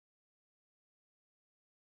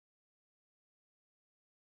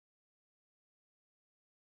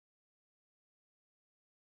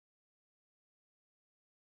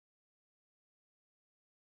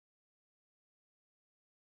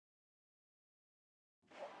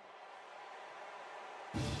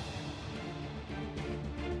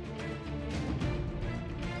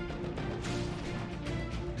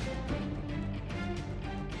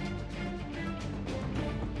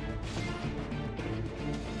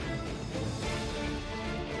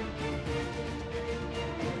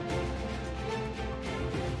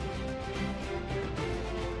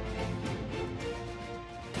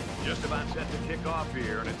about set to kick off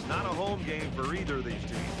here, and it's not a home game for either of these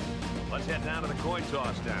teams. Let's head down to the coin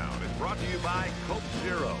toss down. It's brought to you by Coke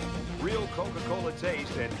Zero. Real Coca-Cola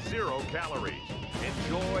taste and 0 calories.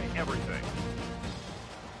 Enjoy everything.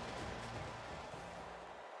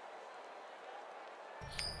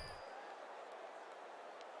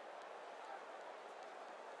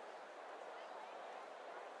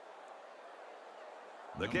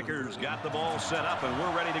 The kicker's got the ball set up, and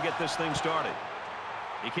we're ready to get this thing started.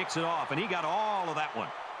 He kicks it off, and he got all of that one.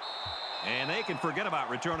 And they can forget about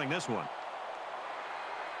returning this one.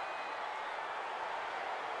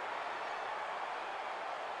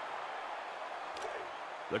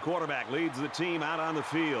 The quarterback leads the team out on the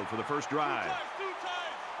field for the first drive.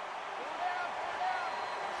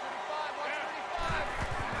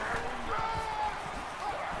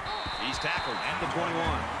 He's tackled at the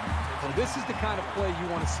 21. Well, this is the kind of play you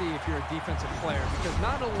want to see if you're a defensive player, because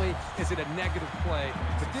not only is it a negative play,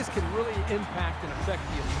 but this can really impact and affect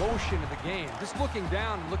the emotion of the game. Just looking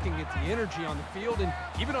down and looking at the energy on the field and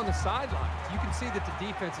even on the sidelines, you can see that the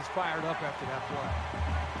defense is fired up after that play.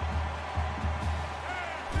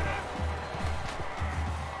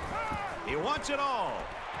 He wants it all.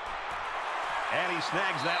 And he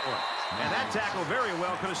snags that one. And that tackle very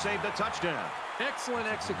well could have saved a touchdown. Excellent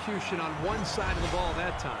execution on one side of the ball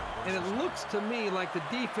that time. And it looks to me like the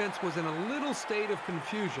defense was in a little state of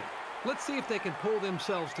confusion. Let's see if they can pull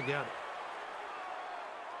themselves together.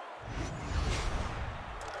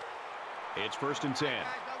 It's 1st and 10.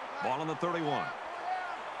 Ball on the 31.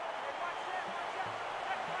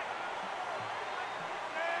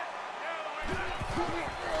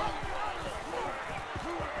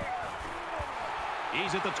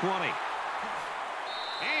 He's at the 20.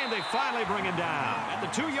 And they finally bring him down at the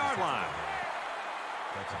 2-yard line.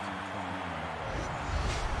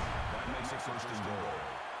 That makes it 1st and goal.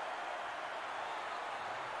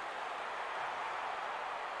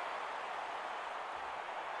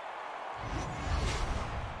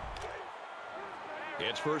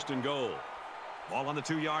 It's 1st and goal. Ball on the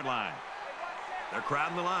 2-yard line. They're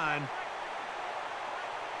crowding the line.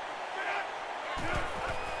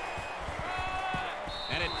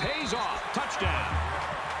 And it pays off. Touchdown.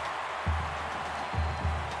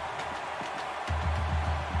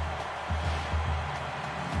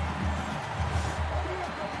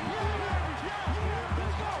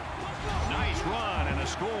 Nice run and a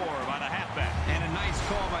score by the halfback. And a nice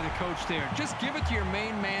call by the coach there. Just give it to your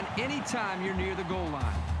main man anytime you're near the goal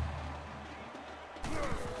line.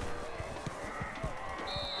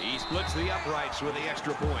 He splits the uprights with the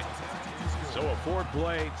extra point. So a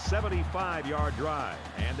 4-play, 75-yard drive,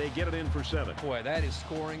 and they get it in for 7. Boy, that is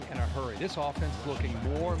scoring in a hurry. This offense is looking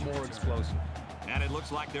more and more explosive. And it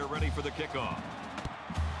looks like they're ready for the kickoff.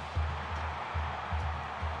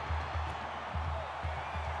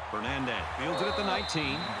 Fernandez fields it at the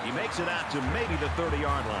 19. He makes it out to maybe the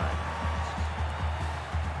 30-yard line.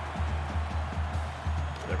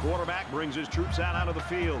 The quarterback brings his troops out onto the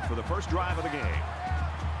field for the first drive of the game.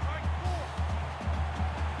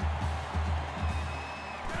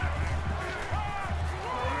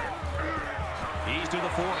 He's to the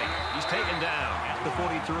 40. He's taken down at the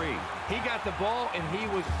 43. He got the ball, and he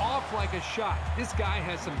was off like a shot. This guy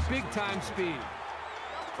has some big-time speed.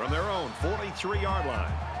 From their own 43-yard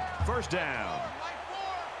line. First down.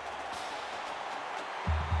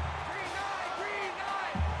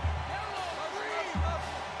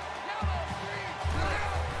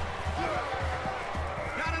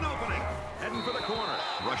 Got an opening. Heading for the corner.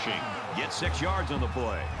 Rushing. Gets 6 yards on the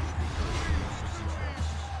play.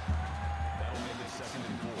 That'll make it 2nd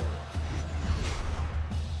and 4.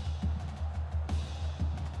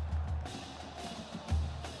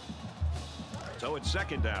 So it's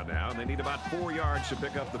 2nd down now, and they need about 4 yards to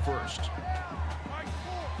pick up the first.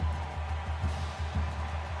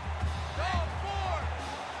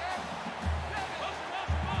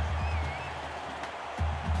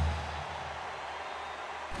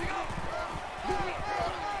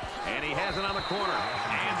 And he has it on the corner,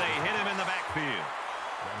 and they hit him in the backfield.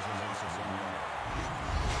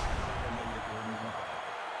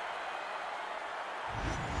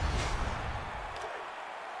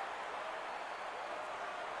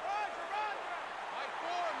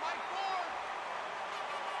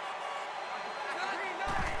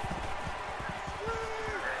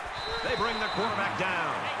 They bring the quarterback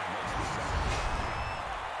down.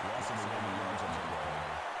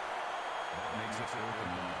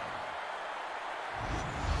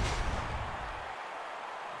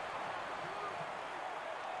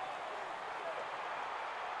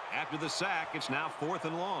 After the sack, it's now 4th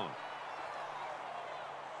and long.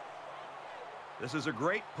 This is a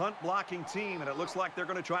great punt blocking team, and it looks like they're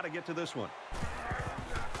going to try to get to this one.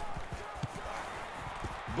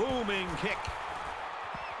 Booming kick.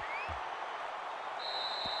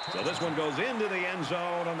 So this one goes into the end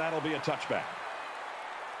zone, and that'll be a touchback.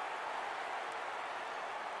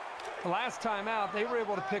 The last time out, they were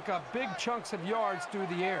able to pick up big chunks of yards through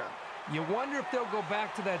the air. You wonder if they'll go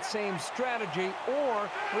back to that same strategy, or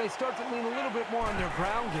will they start to lean a little bit more on their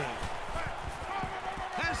ground game.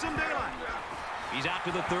 Has some daylight. He's out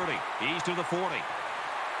to the 30. He's to the 40.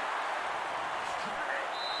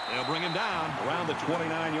 They'll bring him down around the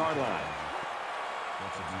 29-yard line.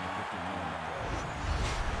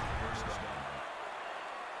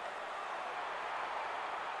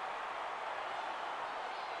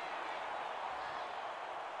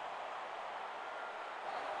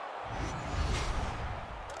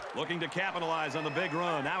 Looking to capitalize on the big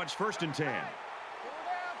run. Now it's 1st and 10.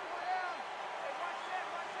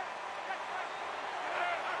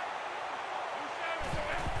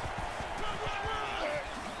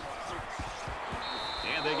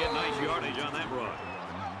 And they get nice yardage on that run.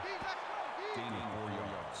 Gaining 4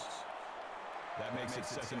 yards. That makes it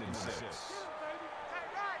 2nd and 6.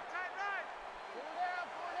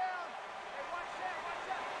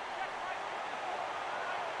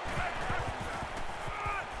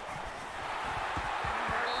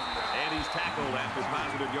 And he's tackled after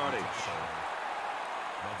positive yardage.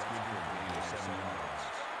 That's good for a gain of 7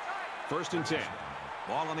 yards. 1st and 10.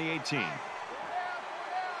 Ball on the 18.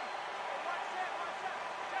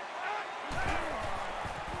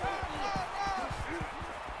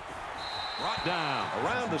 Brought down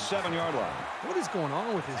around the 7-yard line. What is going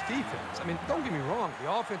on with his defense? I mean, don't get me wrong.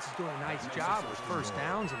 The offense is doing a nice job with first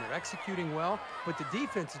downs, and they're executing well. But the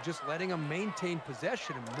defense is just letting them maintain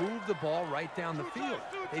possession and move the ball right down the field.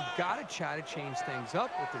 They've got to try to change things up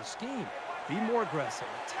with their scheme. Be more aggressive,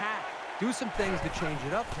 attack, do some things to change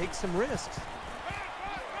it up, take some risks.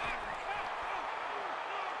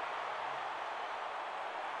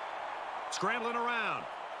 Scrambling around.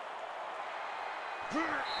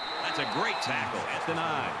 That's a great tackle at the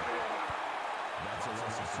 9. That's a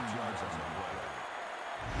loss of 2 yards on the play.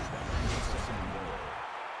 That brings us 2nd and goal.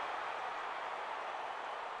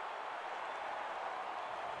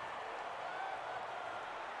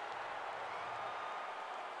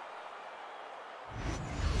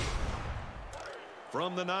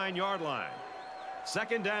 From the 9-yard line.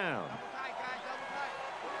 2nd down.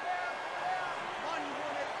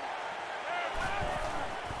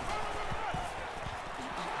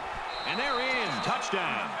 And they're in.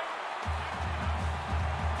 Touchdown.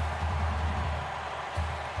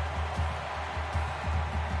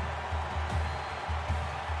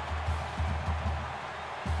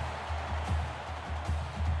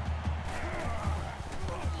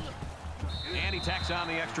 And he tacks on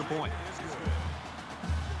the extra point.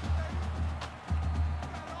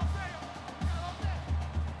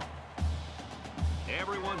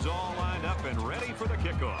 Everyone's all lined up and ready for the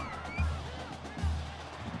kickoff.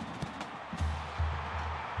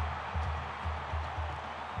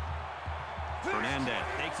 Hernandez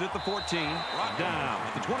takes it at the 14, brought down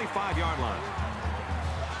at the 25-yard line.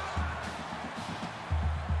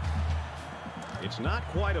 It's not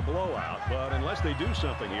quite a blowout, but unless they do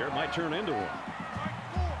something here, it might turn into one.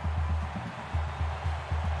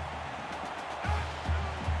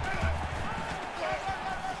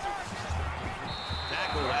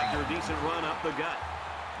 Tackle after a decent run up the gut.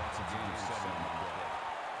 That's a gain of 7 on the play.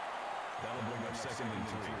 That'll bring up 2nd and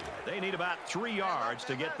 3. They need about 3 yards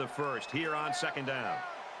to get the first here on 2nd down.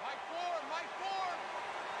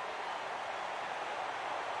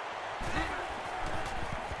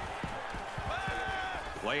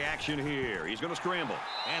 Play action here. He's going to scramble.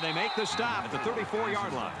 And they make the stop at the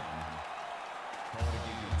 34-yard line. Call it a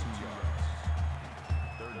gain of 2 yards.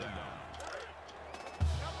 3rd down.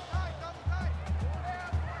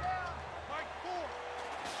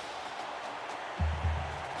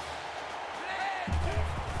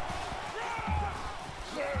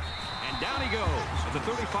 And down he goes at the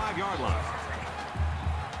 35-yard line.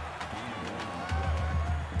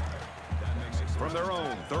 From their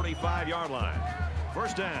own 35-yard line.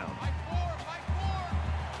 1st down.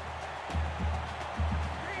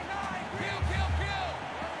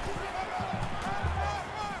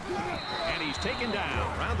 And he's taken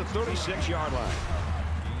down around the 36-yard line.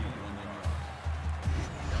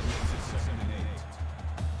 That makes it 2nd and 8.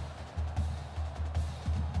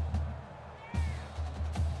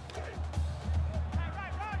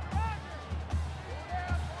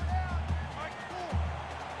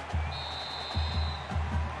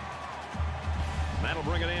 That'll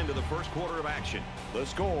bring it into the first quarter of action. The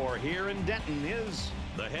score here in Denton is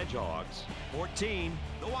The Hedgehogs 14,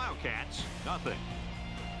 the Wildkats nothing.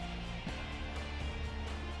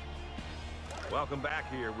 Welcome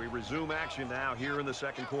back here. We resume action now here in the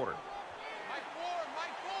second quarter.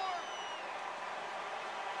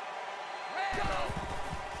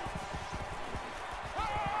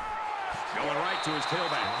 Going right to his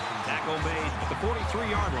tailback. Tackle made at the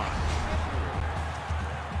 43-yard line.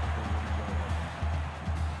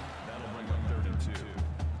 That'll bring up 32.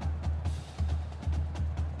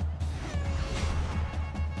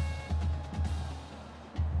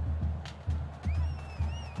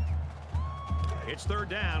 It's third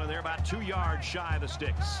down, and they're about 2 yards shy of the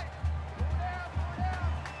sticks.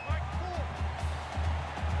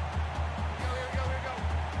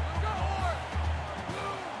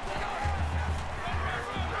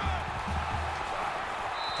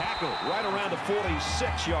 Tackle right around the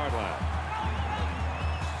 46-yard line.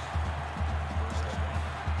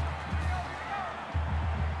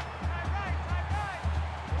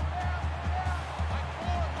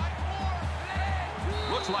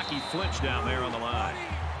 Looks like he flinched down there on the line.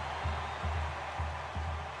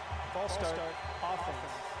 False start, offense.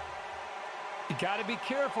 You got to be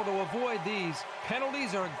careful to avoid these.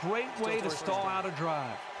 Penalties are a great way to stall out a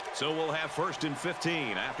drive. So we'll have 1st and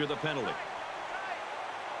 15 after the penalty.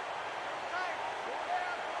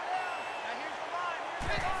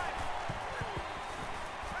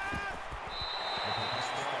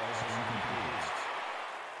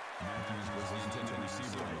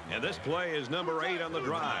 And this play is number 8 on the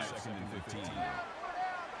drive. 2nd and 15.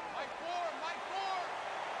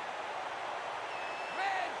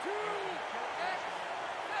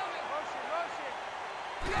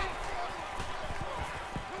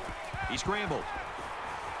 He scrambled.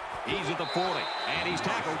 He's at the 40, and he's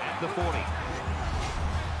tackled at the 40.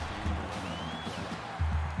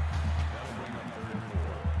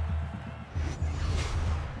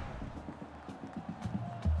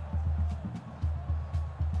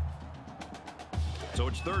 So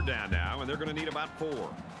it's third down now, and they're going to need about 4.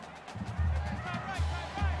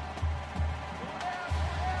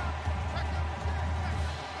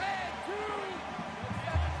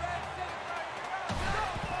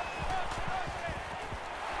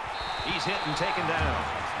 He's hit and taken down.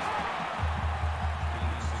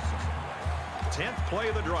 10th play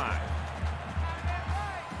of the drive.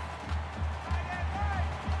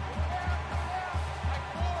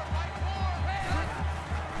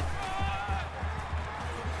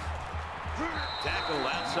 Tackled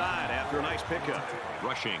outside after a nice pickup.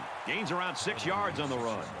 Rushing. Gains around 6 yards on the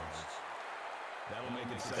run. That'll make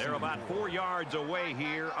it They're about 4 yards away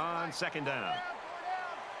here on second down.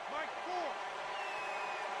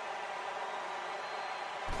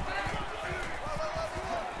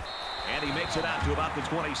 And he makes it out to about the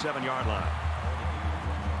 27-yard line.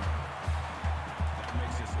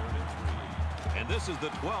 And this is the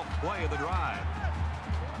 12th play of the drive.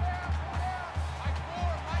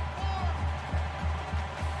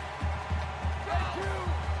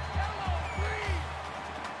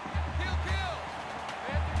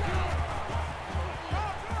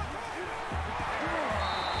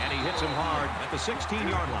 And he hits him hard at the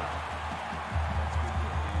 16-yard line.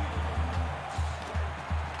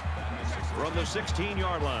 From the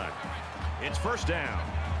 16-yard line, it's first down.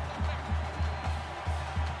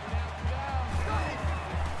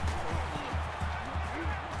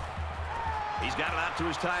 He's got it out to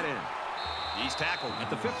his tight end. He's tackled at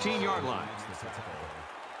the 15-yard line.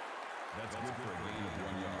 That's good for a gain of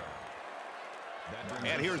 1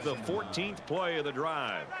 yard. And here's the 14th play of the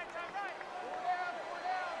drive.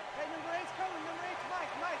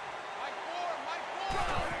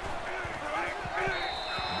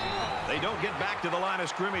 They don't get back to the line of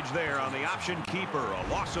scrimmage there on the option keeper, a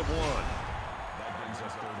loss of 1. That brings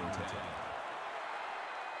us 3rd and 10.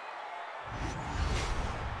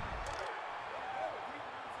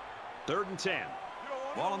 Third and 10.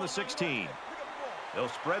 Ball on the 16. They'll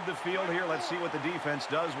spread the field here. Let's see what the defense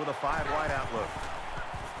does with a 5-wide outlook.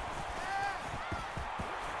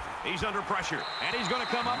 He's under pressure, and he's going to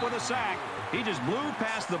come up with a sack. He just blew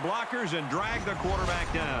past the blockers and dragged the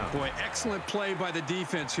quarterback down. Boy, excellent play by the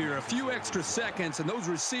defense here. A few extra seconds, and those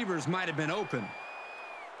receivers might have been open.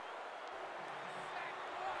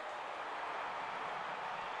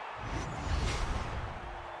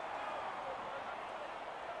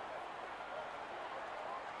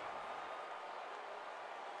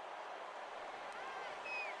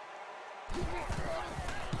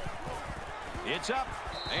 It's up,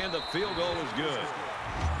 and the field goal is good.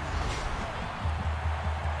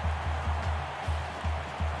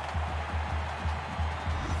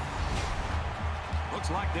 Looks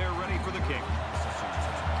like they're ready for the kick.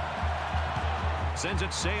 Sends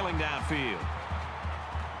it sailing downfield.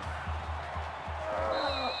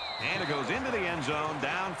 And it goes into the end zone,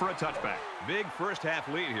 down for a touchback. Big first half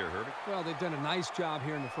lead here, Herbie. Well, they've done a nice job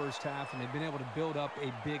here in the first half, and they've been able to build up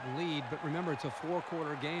a big lead. But remember, it's a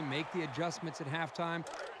four-quarter game. Make the adjustments at halftime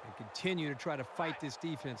and continue to try to fight this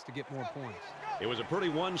defense to get more points. It was a pretty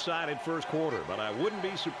one-sided first quarter, but I wouldn't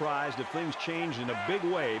be surprised if things changed in a big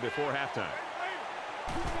way before halftime.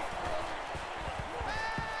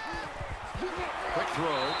 Quick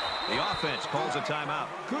throw. The offense calls a timeout.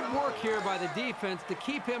 Good work here by the defense to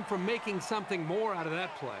keep him from making something more out of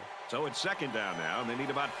that play. So it's second down now, and they need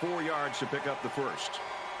about 4 yards to pick up the first.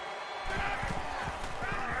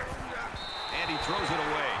 And he throws it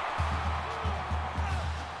away.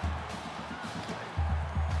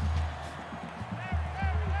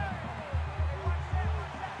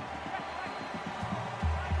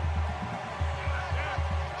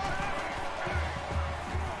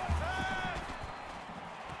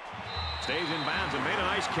 Stays in bounds and made a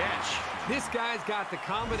nice catch. This guy's got the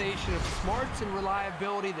combination of smarts and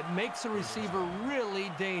reliability that makes a receiver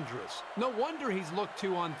really dangerous. No wonder he's looked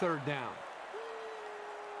to on third down.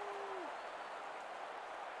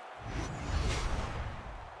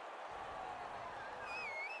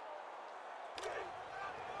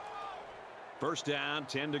 First down,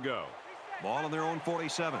 10 to go. Ball on their own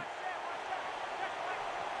 47.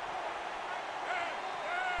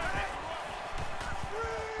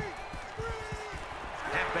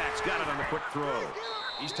 Halfback's got it on the quick throw.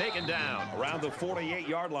 He's taken down around the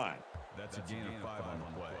 48-yard line. That's a gain of 5 on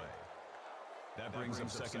the play. That brings up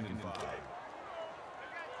second and 5.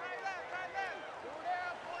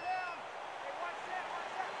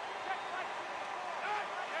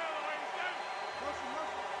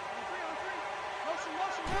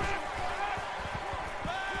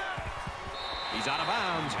 He's out of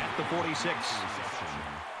bounds at the 46.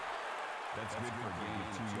 That's good for a gain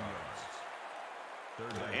of 2 yards.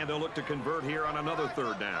 Third down. And they'll look to convert here on another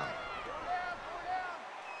third down.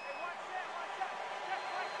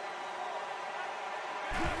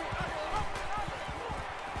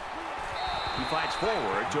 He fights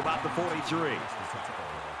forward to about the 43. Gain of 20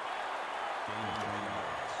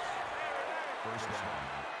 yards. First down.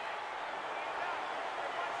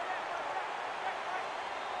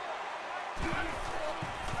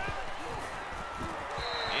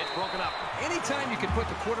 It's broken up. Anytime you can put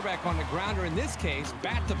the quarterback on the ground, or in this case,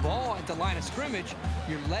 bat the ball at the line of scrimmage,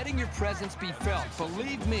 you're letting your presence be felt.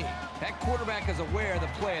 Believe me, that quarterback is aware of the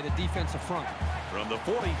play of the defensive front. From the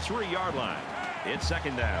 43-yard line, it's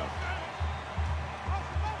second down.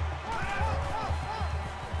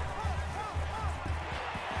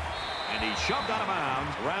 And he's shoved out of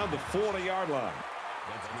bounds around the 40-yard line.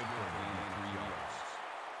 That's good for a gain of 3 yards.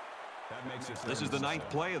 That makes it. This is the ninth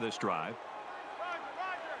play of this drive.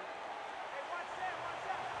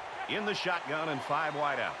 In the shotgun and 5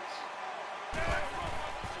 wideouts.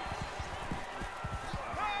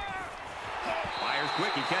 Fires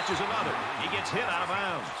quick. He catches another. He gets hit out of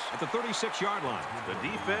bounds at the 36-yard line. The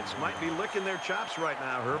defense might be licking their chops right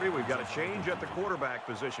now, Herbie. We've got a change at the quarterback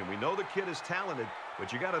position. We know the kid is talented,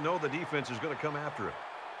 but you got to know the defense is going to come after him.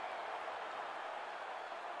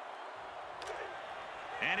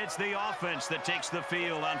 And it's the offense that takes the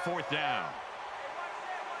field on fourth down.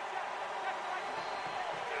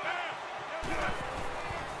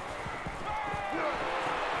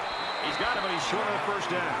 He's got it, but he's short of the first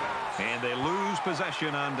down. And they lose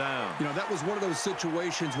possession on down. You know, that was one of those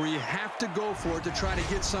situations where you have to go for it to try to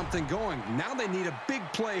get something going. Now they need a big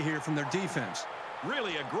play here from their defense.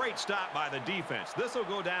 Really a great stop by the defense. This will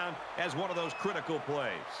go down as one of those critical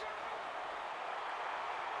plays.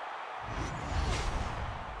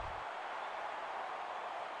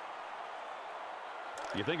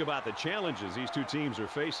 You think about the challenges these two teams are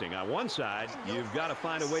facing. On one side, you've got to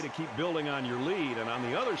find a way to keep building on your lead, and on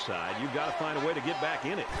the other side, you've got to find a way to get back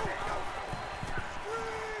in it.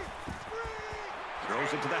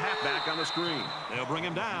 Throws it to the halfback on the screen. They'll bring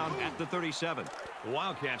him down at the 37. The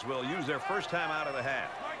Wildcats will use their first time out of the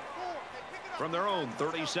half. From their own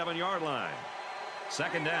 37-yard line.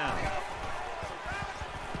 Second down.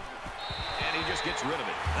 And he just gets rid of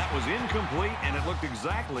it. That was incomplete, and it looked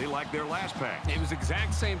exactly like their last pass. It was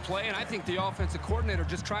exact same play, and I think the offensive coordinator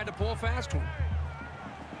just tried to pull a fast one.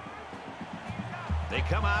 They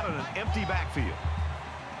come out in an empty backfield.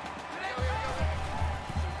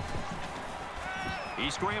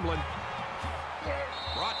 He's scrambling.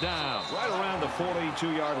 Brought down right around the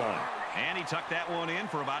 42-yard line. And he tucked that one in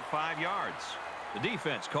for about 5 yards. The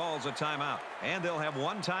defense calls a timeout, and they'll have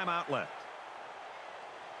one timeout left.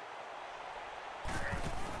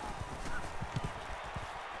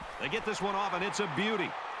 They get this one off, and it's a beauty.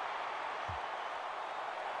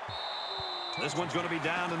 This one's going to be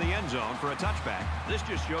down in the end zone for a touchback. This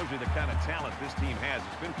just shows you the kind of talent this team has.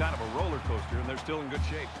 It's been kind of a roller coaster, and they're still in good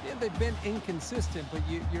shape. Yeah, they've been inconsistent, but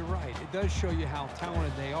you're right. It does show you how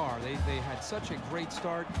talented they are. They had such a great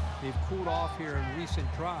start. They've cooled off here in recent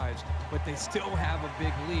drives, but they still have a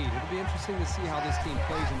big lead. It'll be interesting to see how this team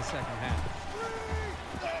plays in the second half.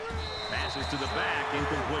 Passes to the back,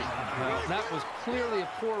 incomplete. Well, that was clearly a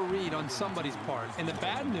poor read on somebody's part. And the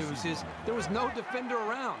bad news is there was no defender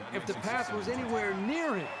around. If the pass was anywhere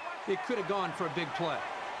near him, it could have gone for a big play.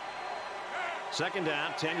 Second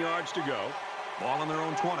down, 10 yards to go. Ball on their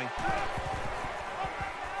own 20.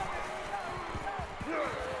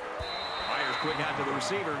 Fires quick out to the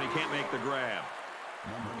receiver, and he can't make the grab.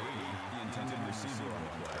 Number 80, the intended receiver on the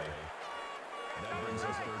play. That brings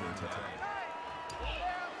us 3rd and 10.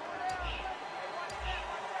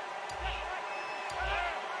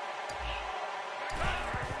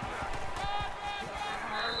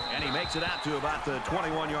 And he makes it out to about the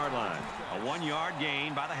 21-yard line. A 1-yard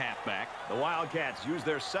gain by the halfback. The Wildcats use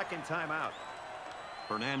their second timeout.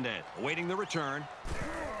 Hernandez awaiting the return.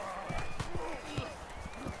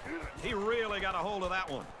 He really got a hold of that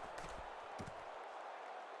one.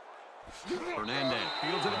 Hernandez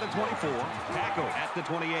fields it at the 24. Tackle at the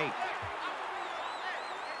 28.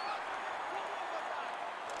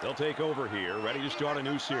 They'll take over here, ready to start a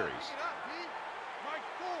new series.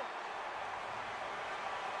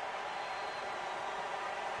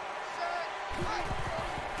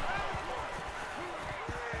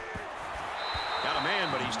 Got a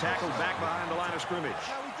man, but he's tackled back behind the line of scrimmage.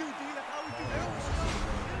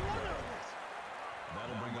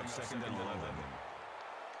 That'll bring up 2nd and 11.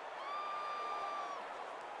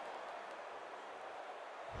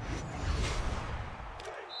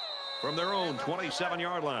 From their own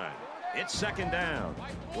 27-yard line, it's 2nd down.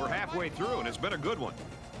 We're halfway through, and it's been a good one.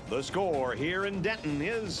 The score here in Denton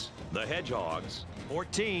is the Hedgehogs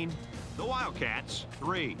 14, the Wildcats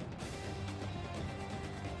 3.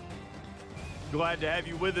 Glad to have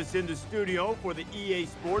you with us in the studio for the EA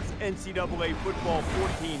Sports NCAA Football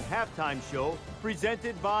 14 halftime show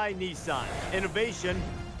presented by Nissan. Innovation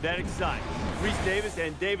that excites. Reese Davis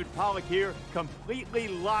and David Pollack here, completely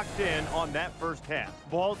locked in on that first half.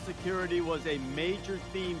 Ball security was a major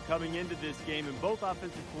theme coming into this game, and both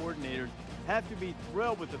offensive coordinators have to be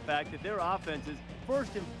thrilled with the fact that their offenses,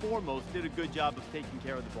 first and foremost, did a good job of taking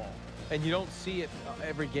care of the ball. And you don't see it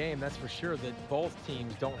every game, that's for sure, that both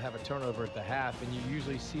teams don't have a turnover at the half, and you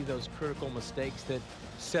usually see those critical mistakes that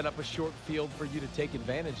set up a short field for you to take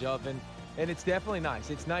advantage of, and it's definitely nice.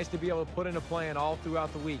 It's nice to be able to put in a plan all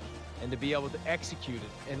throughout the week and to be able to execute it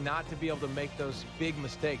and not to be able to make those big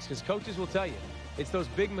mistakes, because coaches will tell you, it's those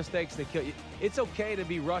big mistakes that kill you. It's okay to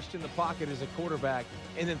be rushed in the pocket as a quarterback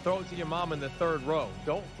and then throw it to your mom in the 3rd row.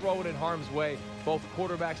 Don't throw it in harm's way. Both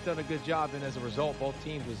quarterbacks done a good job, and as a result, both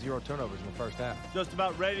teams with 0 turnovers in the first half. Just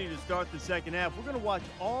about ready to start the second half. We're going to watch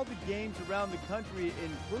all the games around the country,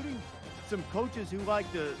 including some coaches who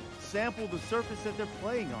like to sample the surface that they're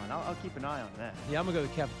playing on. I'll keep an eye on that. Yeah, I'm going to go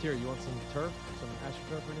to the cafeteria. You want some turf? Some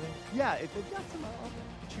AstroTurf or anything? Yeah, if they've got some, I'll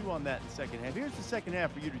chew on that in the second half. Here's the second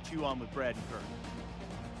half for you to chew on with Brad and Kurt.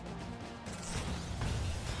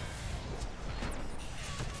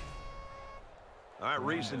 All right,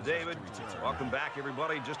 Reese and David, welcome back,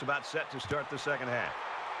 everybody. Just about set to start the second half.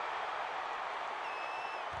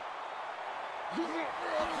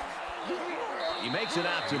 He makes it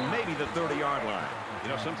out to maybe the 30-yard line. You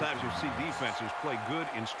know, sometimes you see defenses play good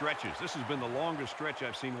in stretches. This has been the longest stretch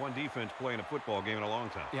I've seen one defense play in a football game in a long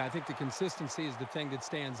time. Yeah, I think the consistency is the thing that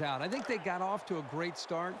stands out. I think they got off to a great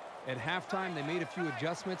start. At halftime, they made a few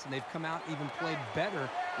adjustments, and they've come out even played better,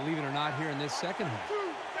 believe it or not, here in this second half.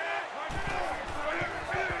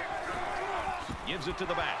 Gives it to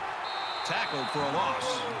the back. Tackled for a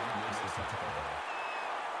loss.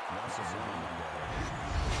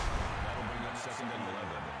 That'll bring up 2nd and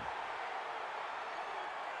 11.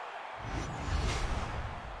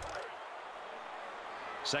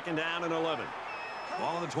 Second down and 11.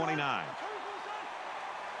 Ball on the 29.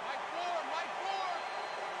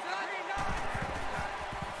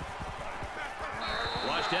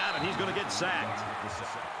 Flushed out, and he's going to get sacked. That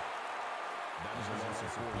is a loss of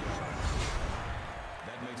 4 yards.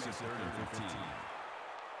 That makes it 3rd and 15.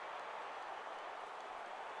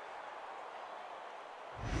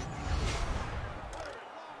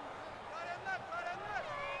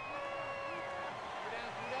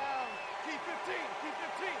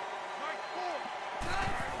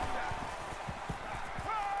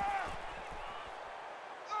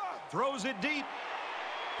 Throws it deep.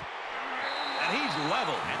 And he's he's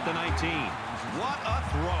level at the 19. What a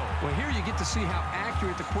throw. Well, here you get to see how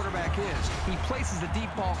accurate the quarterback is. He places the deep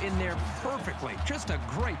ball in there perfectly. Just a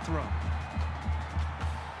great throw.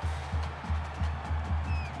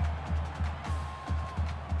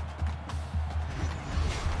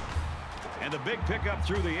 And the big pickup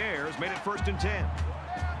through the air has made it 1st and 10.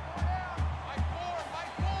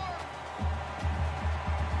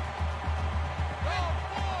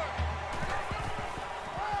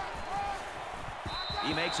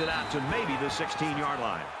 He makes it out to maybe the 16-yard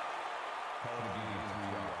line. Call it a gain of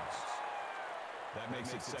 3 yards. That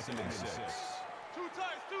makes it 2nd and 6. Two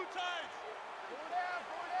times. Go down.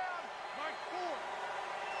 Mike 4.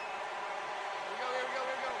 Here we go.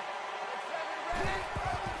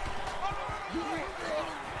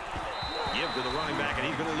 Give to the running back, and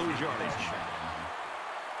he's going to lose yardage.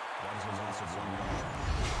 That is a loss of 1 yard.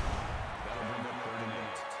 That'll bring up 3rd and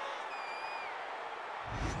 8.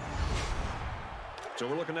 So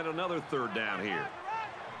we're looking at another 3rd down here.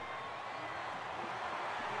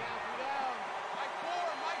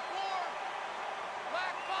 Mike 4.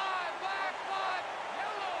 Black 5.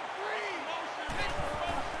 Yellow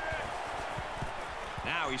 3.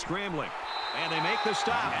 Now he's scrambling. And they make the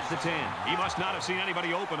stop at the 10. He must not have seen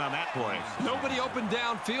anybody open on that play. Nobody open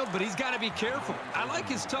downfield, but he's got to be careful. I like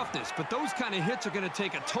his toughness, but those kind of hits are going to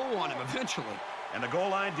take a toll on him eventually. And the goal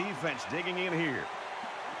line defense digging in here.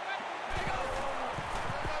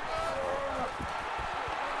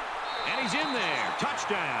 And he's in there.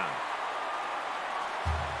 Touchdown.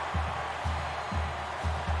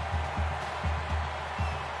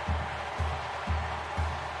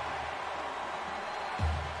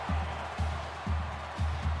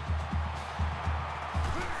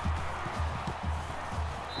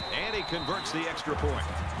 And he converts the extra point.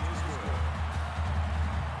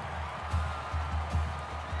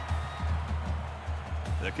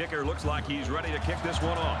 The kicker looks like he's ready to kick this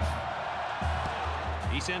one off.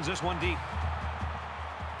 He sends this one deep.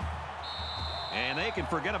 And they can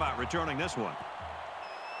forget about returning this one.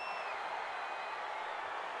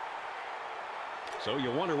 So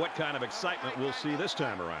you wonder what kind of excitement we'll see this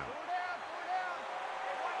time around.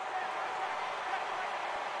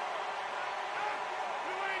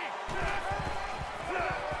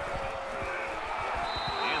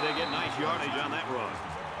 And they get nice yardage on that run.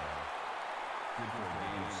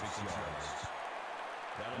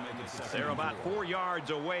 They're about 4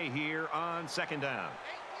 yards away here on 2nd down.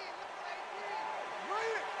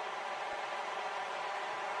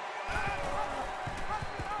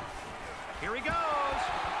 Here he goes.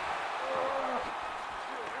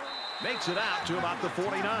 Makes it out to about the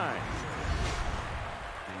 49.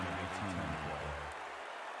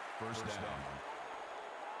 1st down.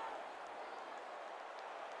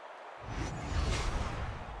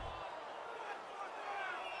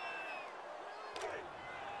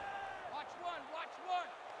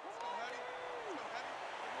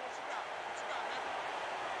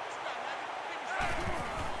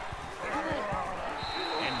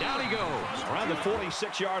 Around the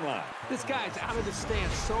 46-yard line. This guy's out of the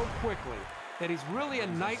stance so quickly that he's really a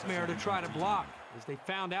nightmare to try to block, as they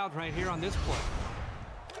found out right here on this play.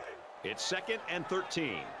 It's 2nd and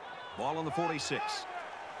 13. Ball on the 46.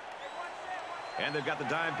 And they've got the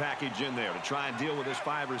dime package in there to try and deal with this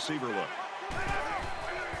 5-receiver look.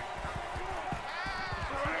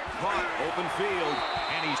 Caught, open field,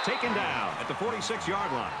 and he's taken down at the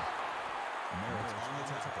 46-yard line. Merritt's on the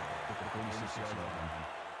tackle at the 46-yard line.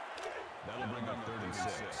 That'll bring up 3rd and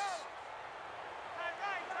 6.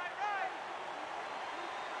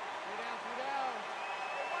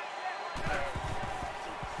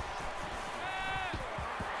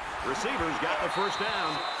 Receivers got the 1st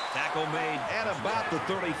down. Tackle made at about the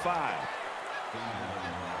 35.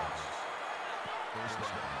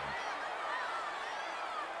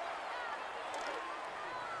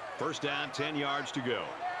 1st down, 10 yards to go.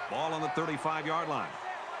 Ball on the 35-yard line.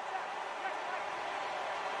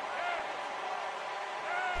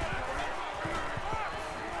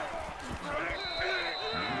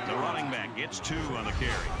 The running back gets 2 on the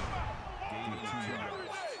carry. Gain of 2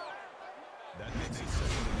 yards. That makes it 2nd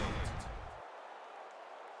and 8.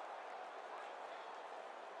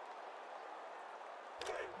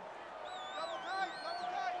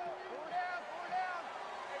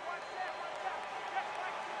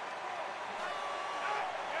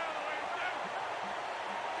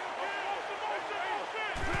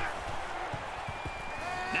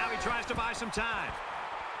 Now he tries to buy some time.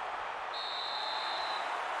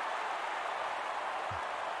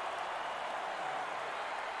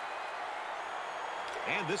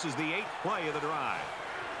 And this is the 8th play of the drive.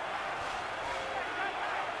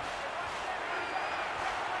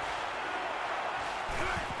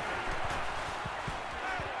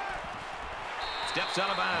 Steps out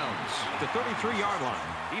of bounds at the 33-yard line.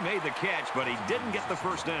 He made the catch, but he didn't get the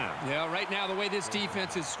first down. Yeah, right now, the way this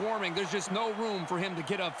defense is swarming, there's just no room for him to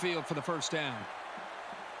get upfield for the first down.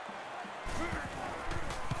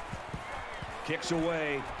 Kicks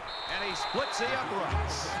away, and he splits the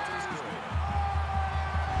uprights.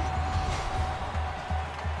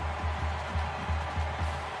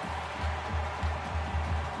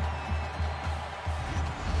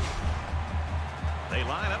 They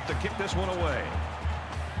line up to kick this one away.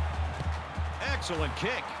 Excellent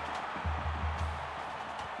kick.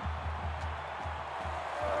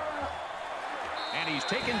 And he's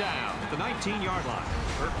taken down at the 19-yard line.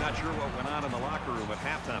 Kirk, not sure what went on in the locker room at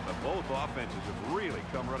halftime, but both offenses have really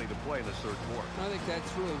come ready to play in this third quarter. I think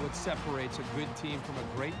that's really what separates a good team from a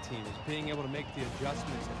great team, is being able to make the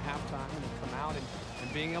adjustments at halftime and then come out and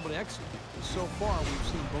being able to execute. And so far, we've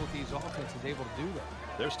seen both these offenses able to do that.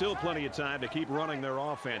 There's still plenty of time to keep running their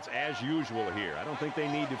offense as usual here. I don't think they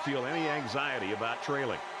need to feel any anxiety about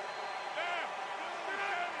trailing.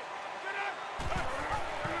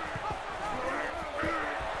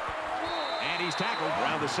 And he's tackled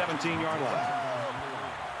around the 17-yard line.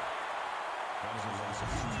 That is a loss of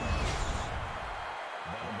 2 yards.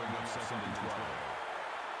 That'll bring up 2nd and 12.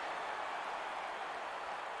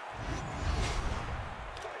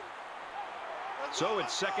 So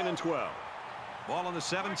it's 2nd and 12. Ball on the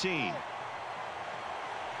 17.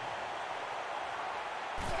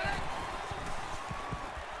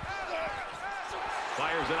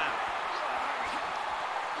 Fires it out.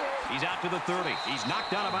 He's out to the 30. He's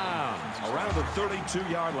knocked out of bounds around the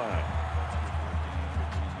 32-yard line.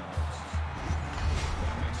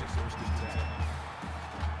 That makes it 1st and 10.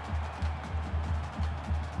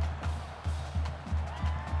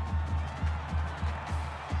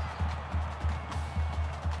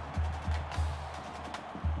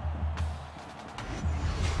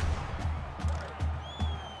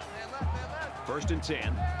 First and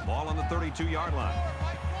 10. Ball on the 32-yard line.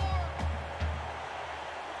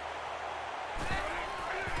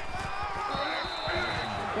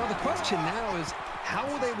 Well, the question now is, how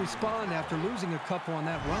will they respond after losing a couple on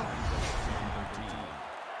that run?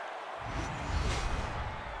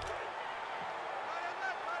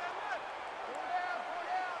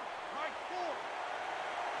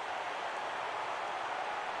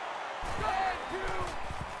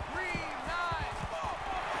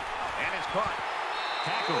 And it's caught.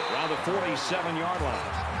 Tackled around the 47-yard line.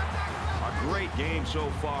 A great game so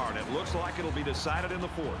far, and it looks like it'll be decided in the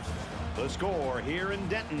fourth. The score here in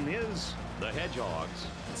Denton is the Hedgehogs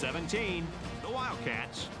 17, the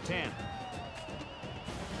Wildkats 10.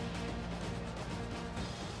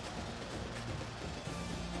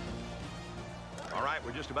 All right,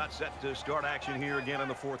 we're just about set to start action here again in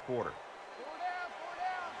the fourth quarter.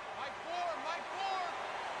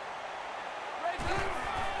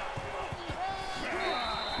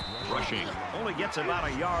 Rushing only gets about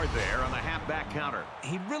a yard there on the halfback counter.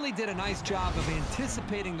 He really did a nice job of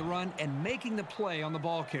anticipating the run and making the play on the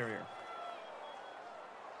ball carrier.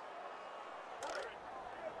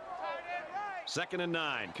 2nd and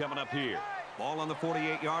 9 coming up here. Ball on the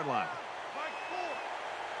 48-yard line.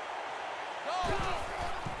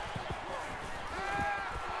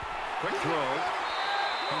 Quick throw.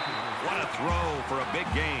 What a throw for a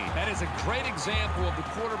big gain. That is a great example of the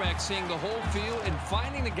quarterback seeing the whole field and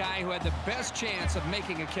finding the guy who had the best chance of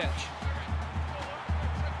making a catch.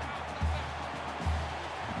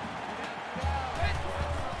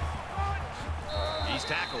 He's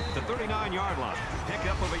tackled at the 39-yard line.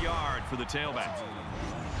 Pickup of a yard for the tailback.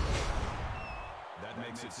 That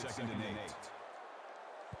makes it 2nd and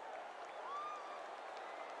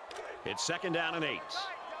 8. It's 2nd down and 8.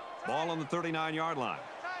 Ball on the 39-yard line.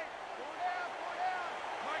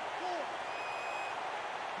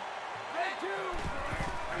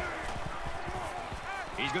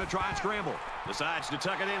 He's going to try and scramble. Decides to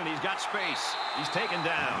tuck it in, and he's got space. He's taken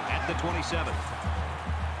down at the 27.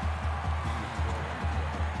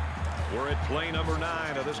 We're at play number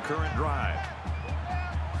 9 of this current drive.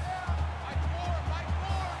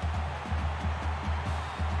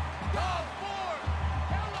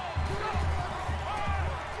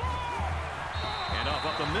 And off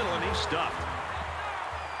up the middle, and he's stuffed.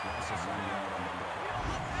 Loss of 1 yard on the play.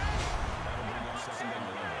 That'll bring up 2nd and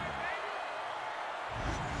 11.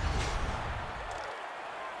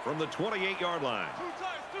 From the 28-yard line,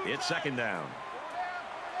 it's 2nd down.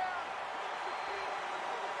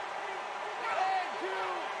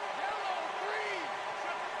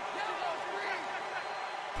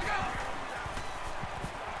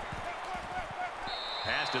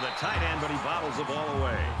 Pass to the tight end, but he bottles the ball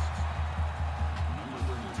away. Number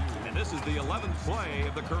And this is the 11th play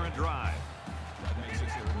of the current drive. That makes it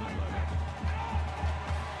 3rd and 11.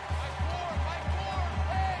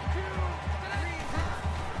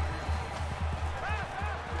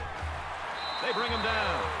 They bring him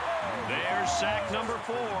down. There's sack number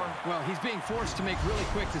 4. Well, he's being forced to make really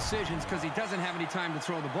quick decisions because he doesn't have any time to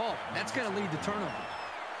throw the ball. That's going to lead to turnover.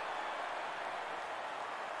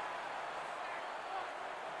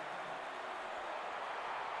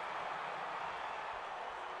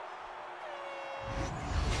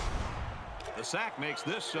 The sack makes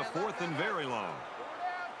this a 4th and very long. 4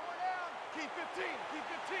 down. Keep 15. Keep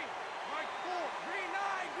 15. Mike 4. Green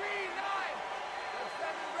 9. Green 9.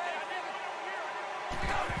 7 red.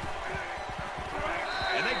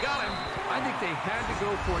 And they got him. I think they had to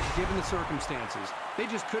go for it given the circumstances. They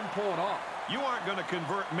just couldn't pull it off. You aren't going to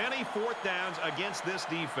convert many 4th downs against this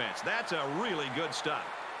defense. That's a really good stop.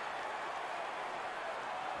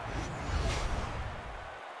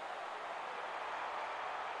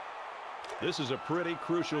 This is a pretty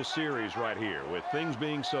crucial series right here with things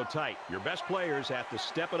being so tight. Your best players have to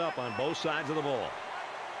step it up on both sides of the ball. Down.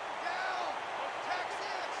 Texas.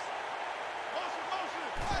 Motion.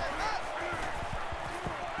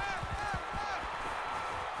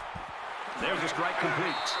 There's a strike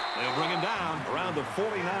complete. They'll bring him down around the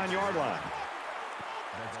 49-yard line.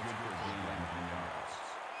 That's good for a gain of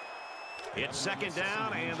 9 yards. It's 2nd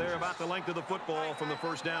down, and they're about the length of the football from the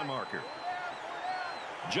 1st down marker.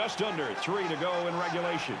 Just under 3 to go in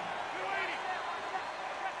regulation.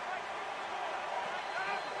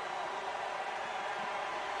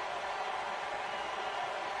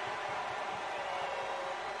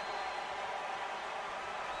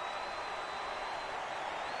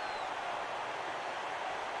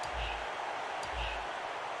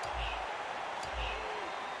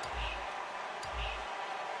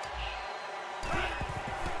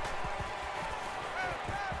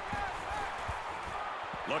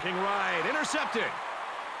 Looking right, intercepted.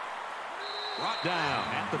 Brought down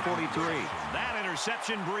at the 43. That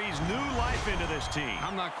interception breathes new life into this team.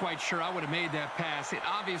 I'm not quite sure I would have made that pass. It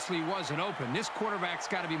obviously wasn't open. This quarterback's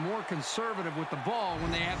got to be more conservative with the ball when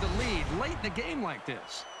they have the lead late in the game like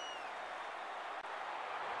this.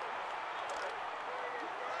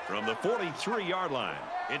 From the 43-yard line,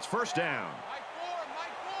 it's 1st down. Mike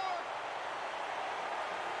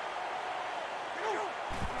 4.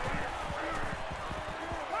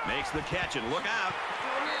 Makes the catch and look out.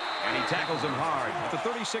 And he tackles him hard at the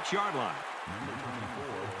 36-yard line. Number 24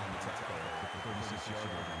 on the tackle at the 36-yard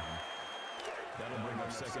line. That'll bring up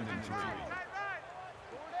 2nd and 3. 4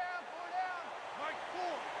 down. Mike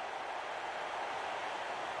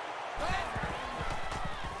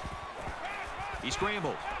 4. He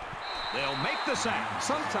scrambles. They'll make the sack.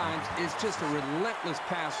 Sometimes it's just a relentless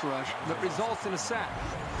pass rush that results in a sack.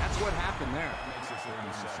 That's what happened there. Makes it 3rd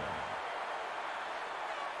and 7.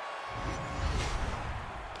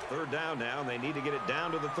 3rd down now, and they need to get it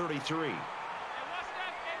down to the 33.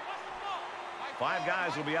 5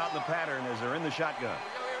 guys will be out in the pattern as they're in the shotgun.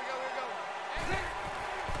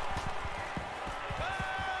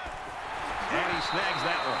 And he snags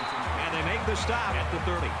that one. And they make the stop at the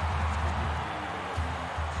 30.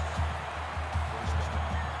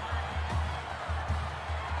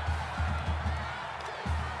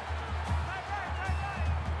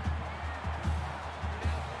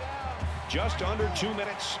 Just under 2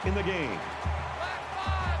 minutes in the game.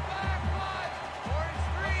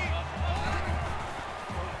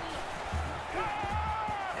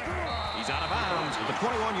 He's out of bounds at the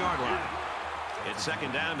 21-yard line. It's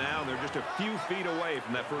 2nd down now. They're just a few feet away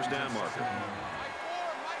from that 1st down marker.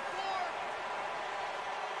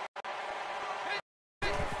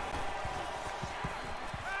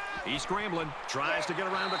 He's scrambling, tries to get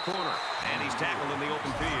around the corner, and he's tackled in the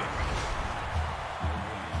open field.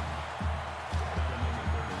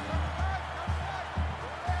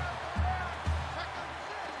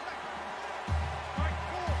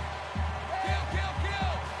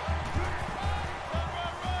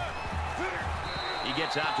 He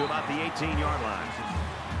gets out to about the 18-yard line.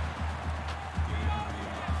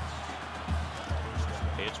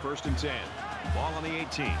 It's 1st and 10. Ball on the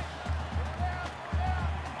 18.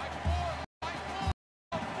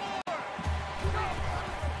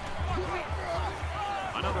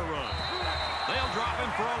 Another run. They'll drop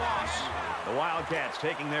him for a loss. The Wildcats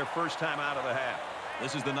taking their first time out of the half.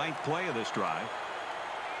 This is the 9th play of this drive.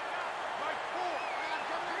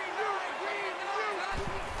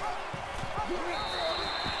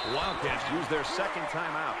 The Wildcats use their 2nd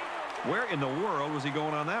timeout. Where in the world was he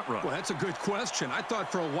going on that run? Well, that's a good question. I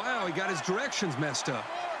thought for a while he got his directions messed up.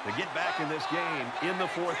 To get back in this game in the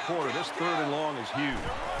 4th quarter, this 3rd and long is huge.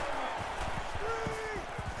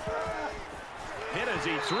 as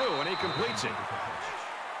he threw, and he completes it.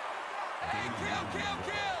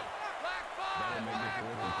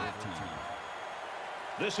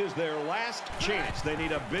 This is their last chance. They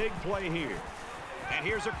need a big play here. And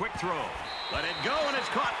here's a quick throw. Let it go, and it's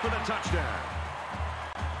caught for the touchdown.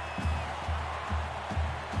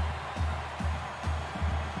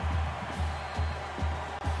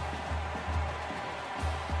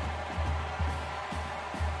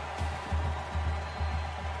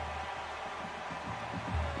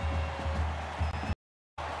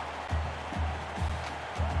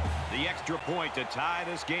 The extra point to tie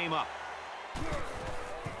this game up.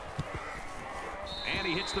 And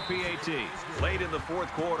he hits the PAT. Late in the fourth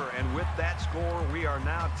quarter, and with that score, we are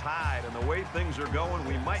now tied. And the way things are going,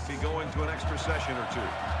 we might be going to an extra session or two.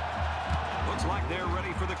 Looks like they're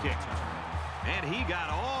ready for the kick. And he got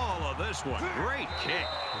all of this one. Great kick.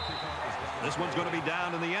 This one's going to be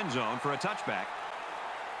down in the end zone for a touchback.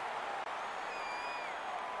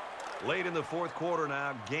 Late in the fourth quarter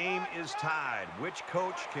now, game is tied. Which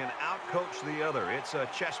coach can outcoach the other? It's a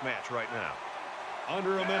chess match right now.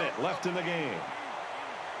 Under a minute left in the game.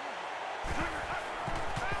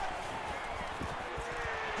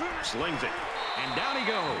 Slings it. And down he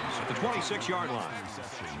goes at the 26-yard line.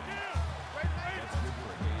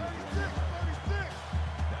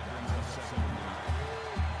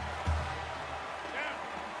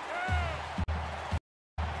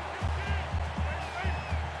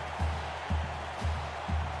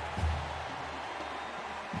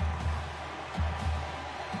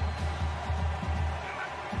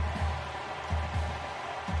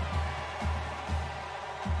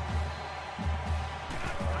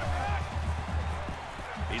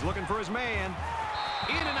 He's looking for his man.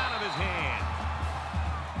 In and out of his hand.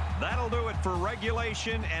 That'll do it for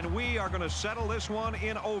regulation, and we are going to settle this one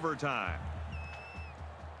in overtime.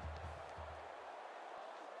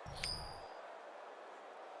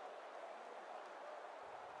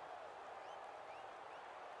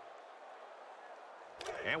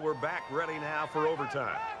 And we're back ready now for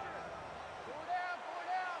overtime.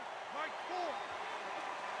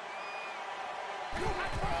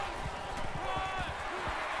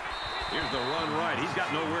 Here's the run right. He's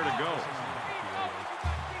got nowhere to go.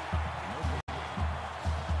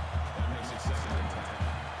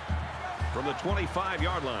 From the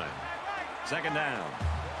 25-yard line. Second down.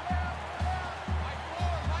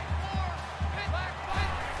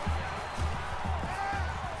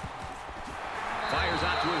 Fires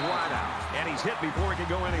out to his wideout. And he's hit before he can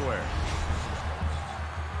go anywhere.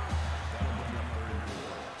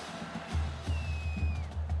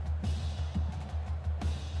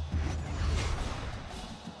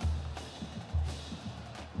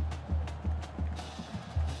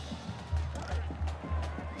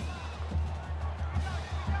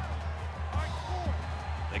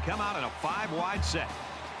 Come out in a 5-wide set.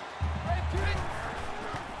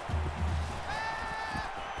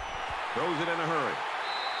 Throws it in a hurry.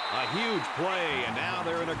 A huge play, and now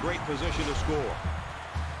they're in a great position to score.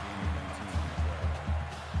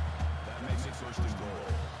 That makes it first and goal.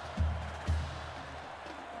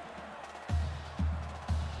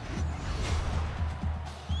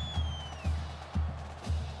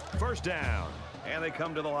 First down, and they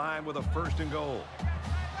come to the line with a first and goal.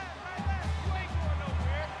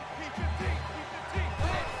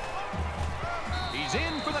 He's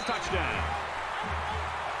in for the touchdown.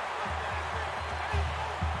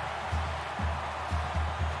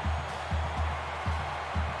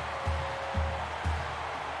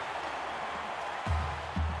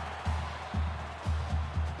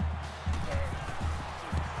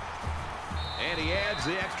 And he adds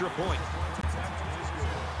the extra point.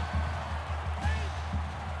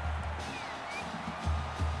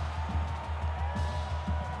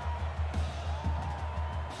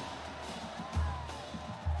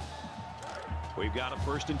 We've got a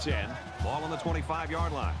first and 10. Ball on the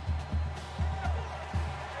 25-yard line.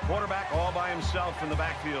 Quarterback all by himself in the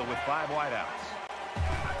backfield with 5 wideouts.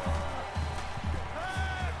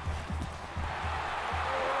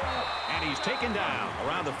 And he's taken down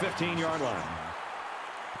around the 15-yard line.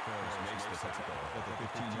 Makes the tackle at the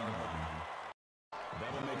 15-yard line.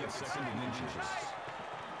 That will make it second and inches.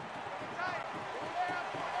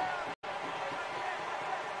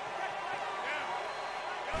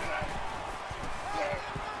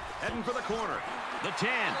 Heading for the corner. The 10.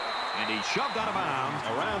 And he's shoved out of bounds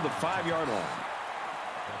around the 5-yard line.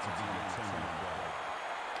 That's a deep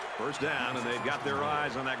 10. First down, and they've got their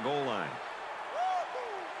eyes on that goal line.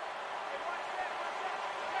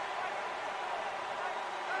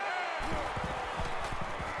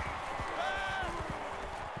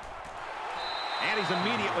 And he's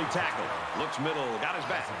immediately tackled. Looks middle, got his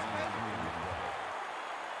back.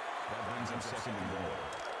 That brings up second and goal.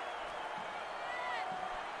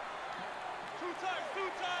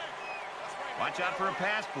 Watch out for a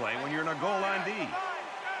pass play when you're in a goal line D.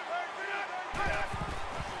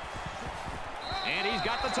 And he's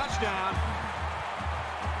got the touchdown.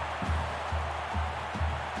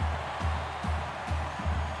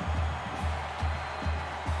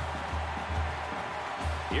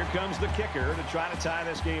 Here comes the kicker to try to tie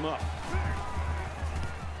this game up.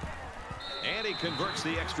 And he converts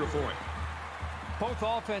the extra point. Both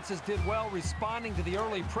offenses did well responding to the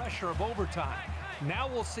early pressure of overtime. Now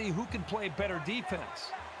we'll see who can play better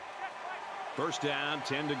defense. First down,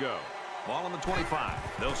 10 to go. Ball on the 25.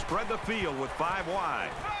 They'll spread the field with 5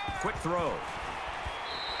 wide. Quick throw.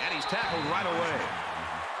 And he's tackled right away.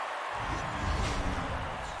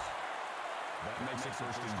 That makes it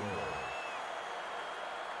first and goal.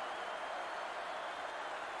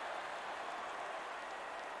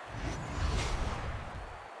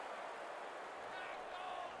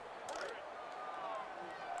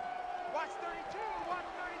 Watch 32, watch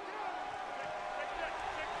 32.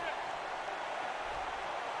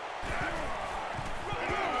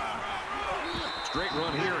 Straight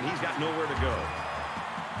run here, and he's got nowhere to go.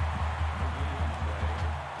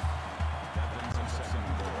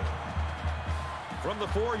 From the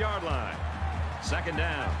 4-yard line. Second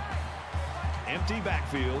down. Empty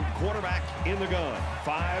backfield. Quarterback in the gun.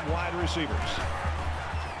 5 wide receivers.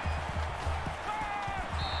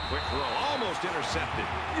 Quick throw, almost intercepted.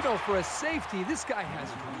 You know, for a safety, this guy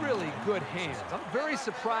has really good hands. I'm very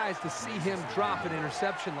surprised to see him drop an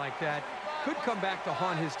interception like that. Could come back to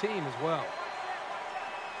haunt his team as well.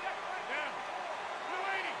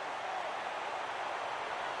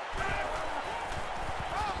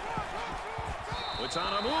 It's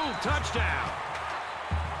on a move. Touchdown.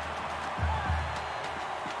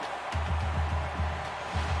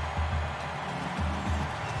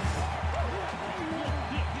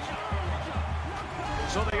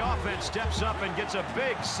 So the offense steps up and gets a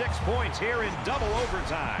big 6 points here in double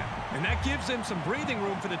overtime. And that gives them some breathing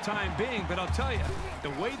room for the time being. But I'll tell you,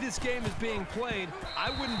 the way this game is being played,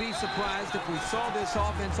 I wouldn't be surprised if we saw this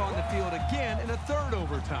offense on the field again in a third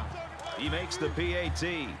overtime. He makes the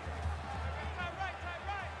PAT.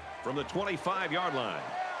 From the 25-yard line.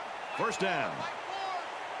 First down.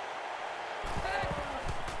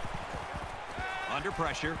 Under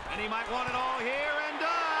pressure. And he might want it all here, and does.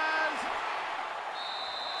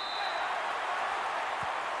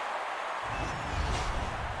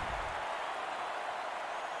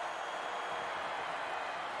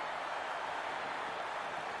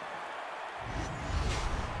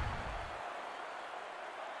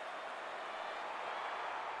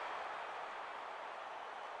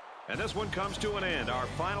 And this one comes to an end. Our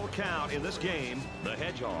final count in this game, the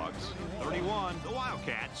Hedgehogs 31, the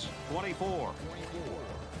Wildkats 24.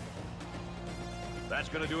 That's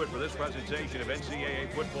going to do it for this presentation of NCAA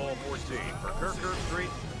Football 14. For Kirk Street,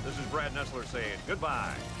 this is Brad Nessler saying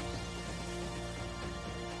goodbye.